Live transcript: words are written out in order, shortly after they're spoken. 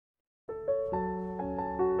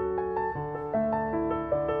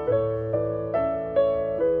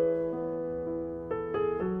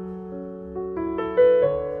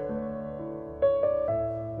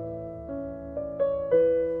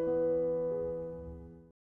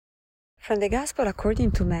From the Gospel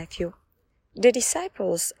according to Matthew. The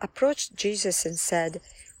disciples approached Jesus and said,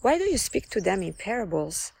 "Why do you speak to them in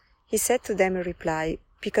parables?" He said to them in reply,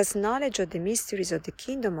 "Because knowledge of the mysteries of the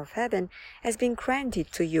kingdom of heaven has been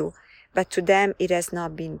granted to you, but to them it has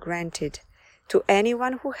not been granted. To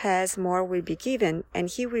anyone who has, more will be given, and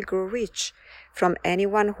he will grow rich. From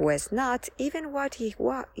anyone who has not, even what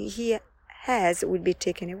he has will be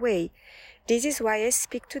taken away. This is why I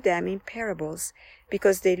speak to them in parables,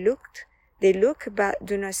 because they look but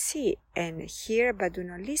do not see, and hear but do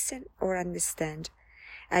not listen or understand.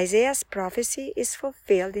 Isaiah's prophecy is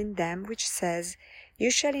fulfilled in them which says, You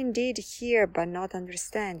shall indeed hear but not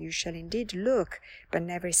understand, you shall indeed look but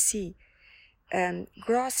never see.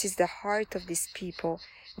 Gross is the heart of these people.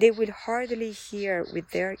 They will hardly hear with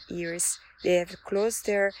their ears. They have closed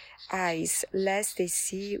their eyes, lest they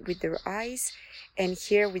see with their eyes, and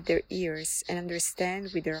hear with their ears, and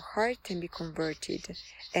understand with their heart, and be converted,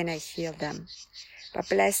 and I heal them. But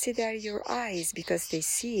blessed are your eyes, because they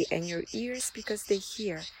see, and your ears, because they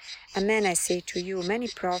hear. Amen, I say to you, many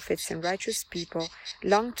prophets and righteous people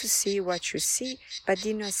long to see what you see, but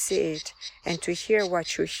did not see it, and to hear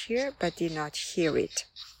what you hear, but did not hear it."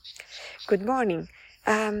 Good morning.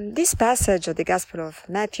 This passage of the Gospel of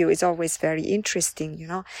Matthew is always very interesting,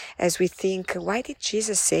 as we think, why did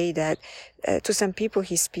Jesus say that to some people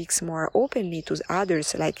he speaks more openly, to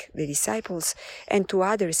others, like the disciples, and to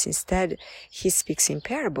others instead he speaks in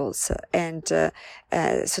parables, and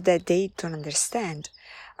so that they don't understand?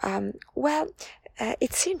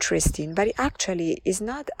 It's interesting, but it actually is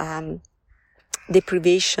not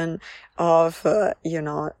deprivation of,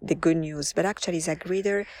 the good news, but actually is a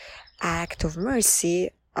greater act of mercy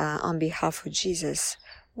on behalf of Jesus.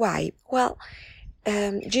 Why?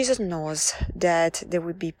 Jesus knows that there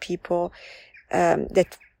will be people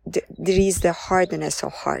that there is the hardness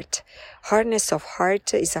of heart. Hardness of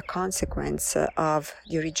heart is a consequence of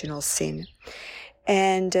the original sin.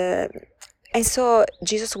 And so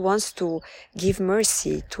Jesus wants to give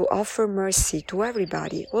mercy, to offer mercy to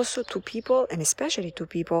everybody, also to people, and especially to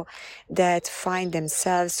people that find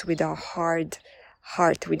themselves with a hard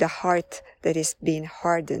heart, with a heart that is being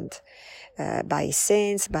hardened by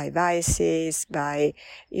sins, by vices, by,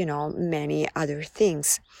 many other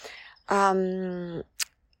things. But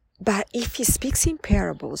if he speaks in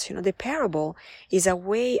parables, the parable is a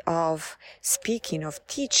way of speaking, of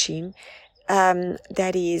teaching,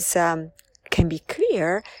 that is, can be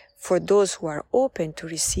clear for those who are open to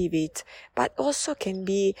receive it, but also can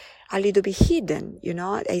be a little bit hidden,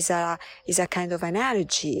 is a kind of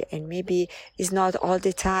analogy, and maybe is not all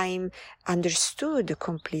the time understood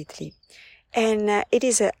completely. And it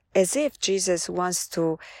is as if Jesus wants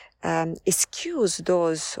to excuse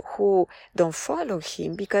those who don't follow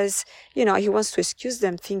him, because, he wants to excuse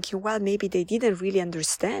them thinking, maybe they didn't really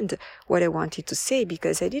understand what I wanted to say,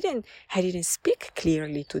 because I didn't speak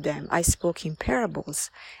clearly to them. I spoke in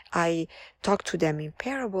parables. I talked to them in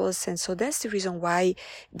parables, and so that's the reason why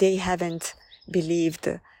they haven't believed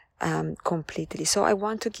completely. So I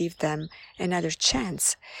want to give them another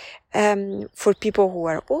chance. For people who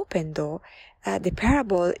are open, though, the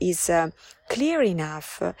parable is clear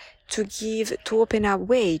enough to open a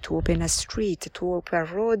way, to open a street, to open a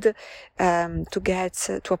road,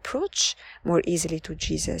 to approach more easily to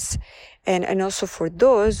Jesus. And also for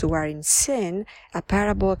those who are in sin, a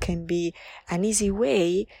parable can be an easy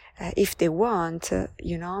way, if they want,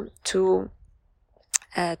 to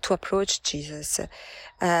approach Jesus.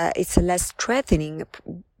 It's less threatening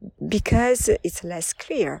because it's less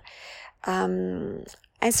clear.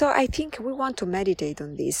 And so I think we want to meditate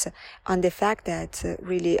on this, on the fact that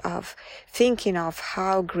really of thinking of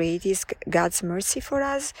how great is God's mercy for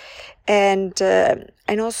us, and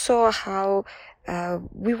also how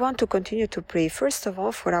we want to continue to pray, first of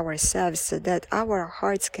all, for ourselves, that our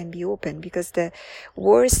hearts can be open, because the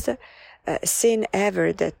worst sin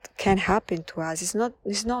ever that can happen to us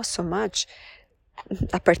is not so much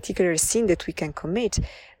a particular sin that we can commit,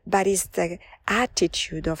 but it's the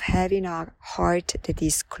attitude of having a heart that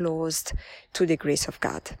is closed to the grace of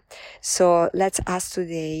God. So let's ask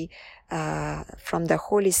today from the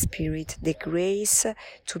Holy Spirit the grace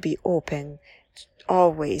to be open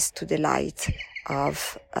always to the light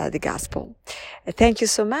of the gospel. Thank you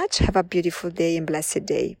so much. Have a beautiful day and blessed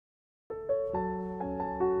day.